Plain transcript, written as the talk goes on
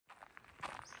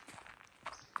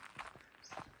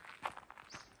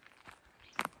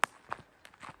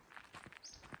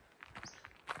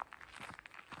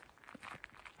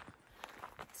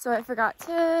So I forgot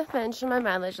to mention my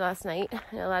mileage last night,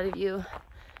 and a lot of you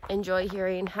enjoy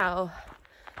hearing how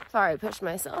far I pushed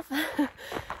myself.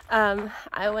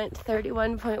 I went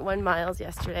 31.1 miles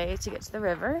yesterday to get to the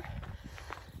river,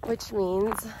 which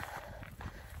means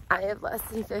I have less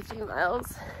than 50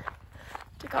 miles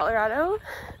to Colorado.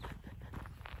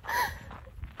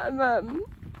 I'm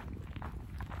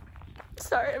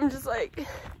sorry, I'm just like,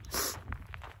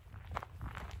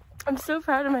 I'm so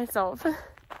proud of myself.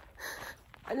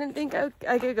 I didn't think I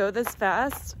could go this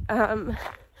fast. To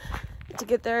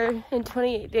get there in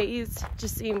 28 days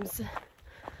just seems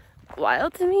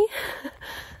wild to me.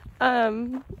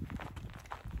 You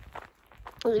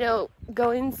know,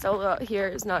 going solo out here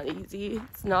is not easy.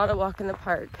 It's not a walk in the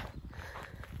park.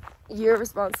 You're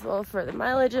responsible for the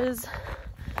mileages,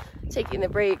 taking the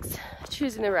breaks,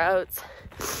 choosing the routes,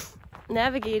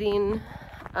 navigating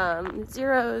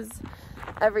zeros,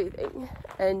 everything.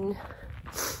 And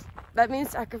that means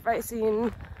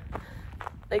sacrificing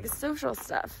like social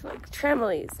stuff, like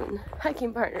trampolines and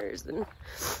hiking partners and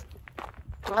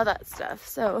all that stuff.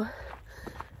 So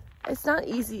it's not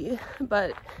easy,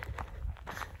 but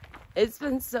it's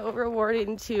been so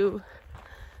rewarding to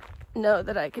know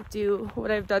that I could do what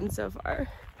I've done so far.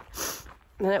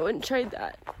 And I wouldn't trade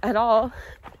that at all.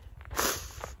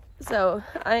 So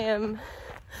I am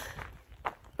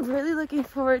really looking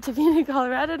forward to being in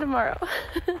Colorado tomorrow.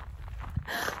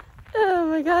 Oh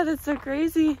my God, it's so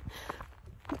crazy.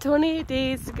 28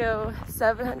 days to go,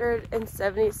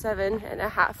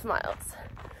 777.5 miles.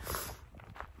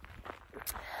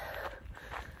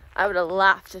 I would have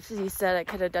laughed if he said I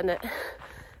could have done it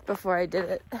before I did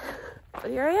it. But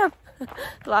here I am,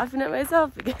 laughing at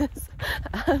myself because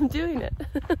I'm doing it.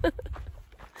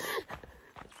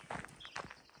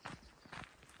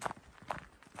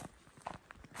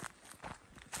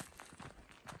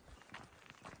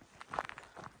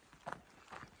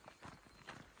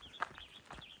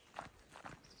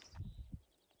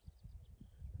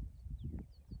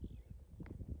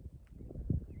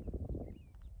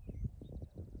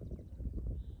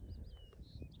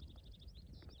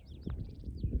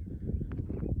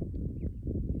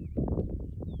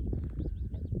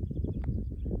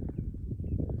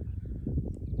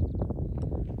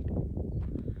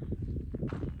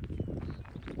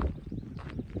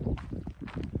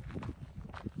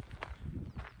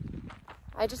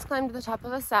 I just climbed to the top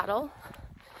of a saddle,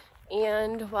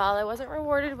 and while I wasn't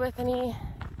rewarded with any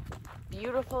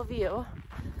beautiful view,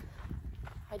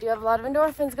 I do have a lot of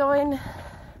endorphins going,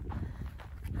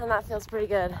 and that feels pretty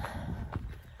good.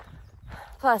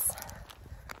 Plus,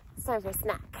 it's time for a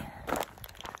snack.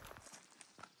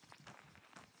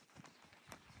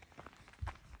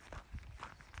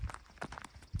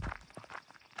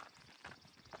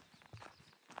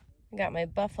 I got my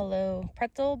buffalo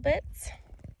pretzel bits.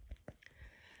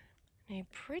 A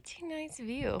pretty nice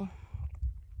view.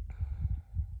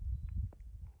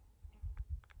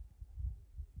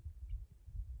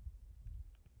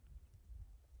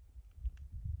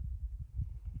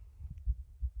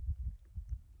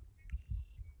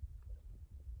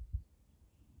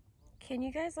 Can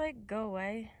you guys like go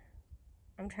away?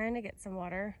 I'm trying to get some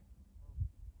water.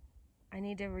 I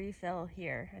need to refill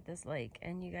here at this lake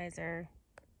and you guys are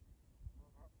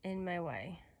in my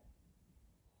way.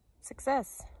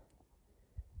 Success.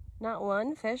 Not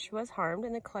one fish was harmed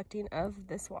in the collecting of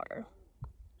this water.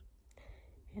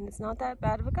 And it's not that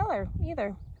bad of a color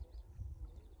either.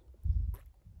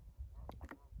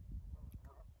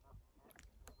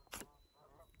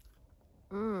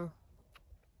 You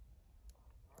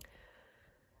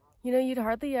know, you'd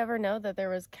hardly ever know that there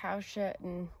was cow shit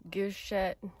and goose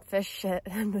shit and fish shit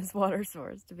in this water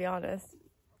source, to be honest.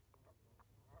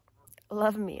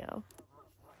 Love Mio.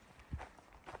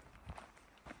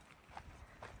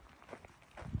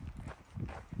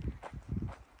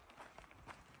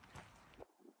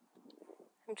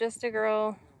 I'm just a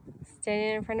girl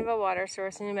standing in front of a water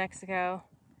source in New Mexico,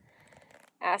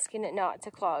 asking it not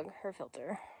to clog her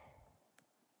filter.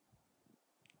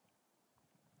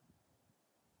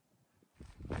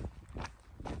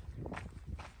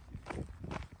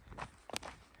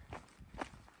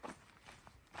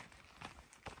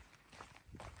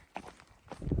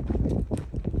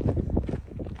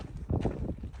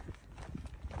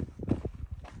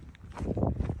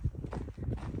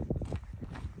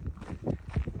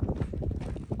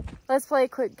 Let's play a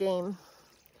quick game.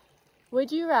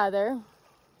 Would you rather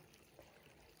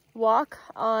walk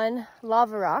on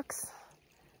lava rocks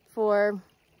for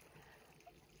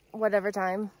whatever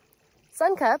time,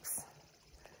 sun cups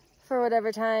for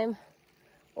whatever time,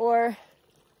 or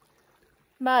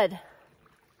mud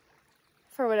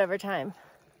for whatever time?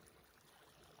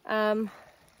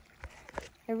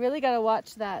 I really gotta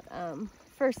watch that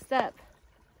first step.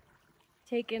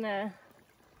 Taking a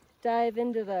dive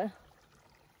into the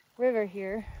river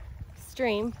here,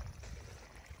 stream.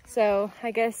 So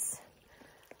I guess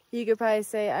you could probably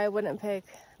say I wouldn't pick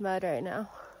mud right now.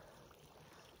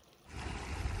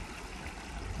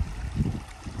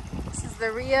 This is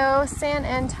the Rio San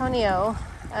Antonio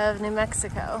of New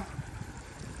Mexico.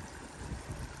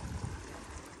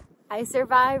 I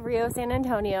survived Rio San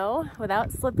Antonio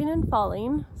without slipping and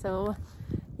falling, so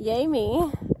yay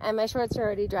me. And my shorts are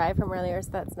already dry from earlier, so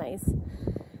that's nice.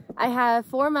 I have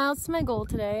 4 miles to my goal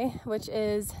today, which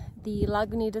is the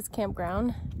Lagunitas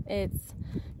campground. It's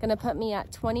gonna put me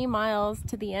at 20 miles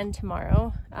to the end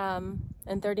tomorrow,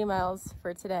 and 30 miles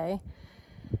for today.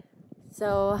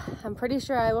 So I'm pretty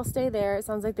sure I will stay there. It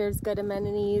sounds like there's good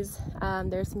amenities.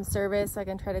 There's some service. I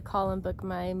can try to call and book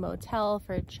my motel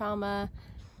for Chama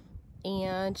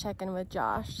and check in with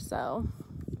Josh. So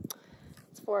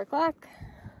it's 4 o'clock.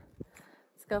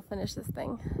 Let's go finish this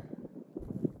thing.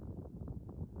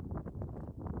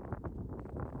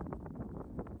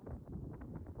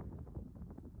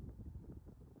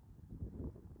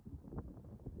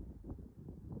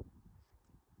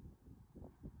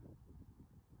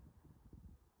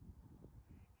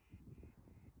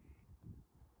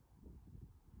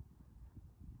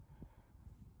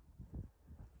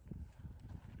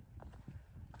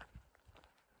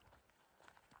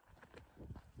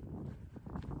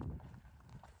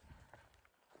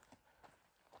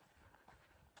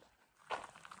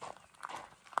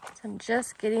 I'm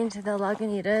just getting to the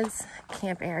Lagunitas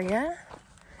camp area.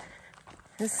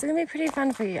 This is gonna be pretty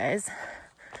fun for you guys.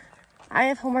 I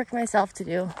have homework myself to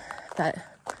do, but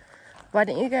why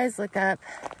don't you guys look up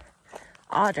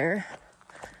Otter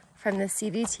from the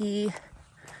CDT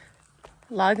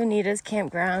Lagunitas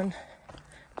campground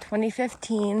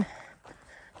 2015,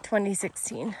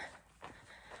 2016.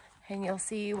 And you'll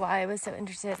see why I was so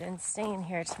interested in staying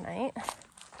here tonight.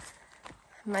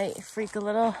 Might freak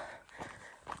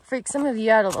some of you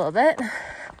out a little bit,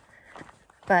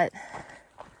 but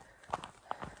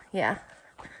yeah,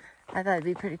 I thought it'd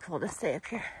be pretty cool to stay up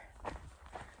here.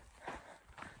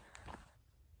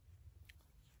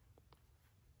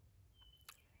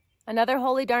 Another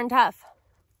Holy Darn Tough.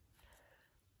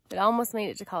 It almost made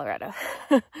it to Colorado.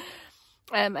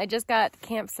 I just got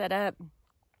camp set up.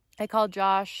 I called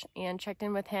Josh and checked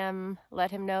in with him,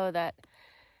 let him know that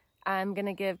I'm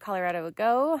gonna give Colorado a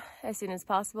go as soon as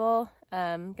possible.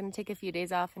 I'm gonna take a few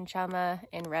days off in Chama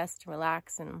and rest and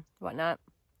relax and whatnot.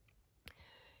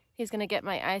 He's gonna get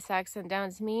my ice axe sent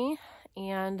down to me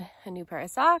and a new pair of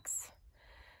socks.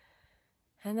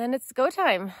 And then it's go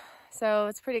time. So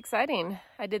it's pretty exciting.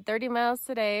 I did 30 miles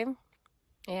today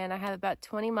and I have about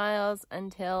 20 miles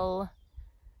until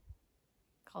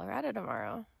Colorado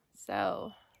tomorrow.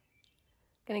 So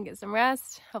gonna get some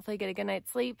rest, hopefully get a good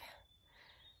night's sleep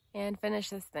and finish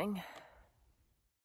this thing.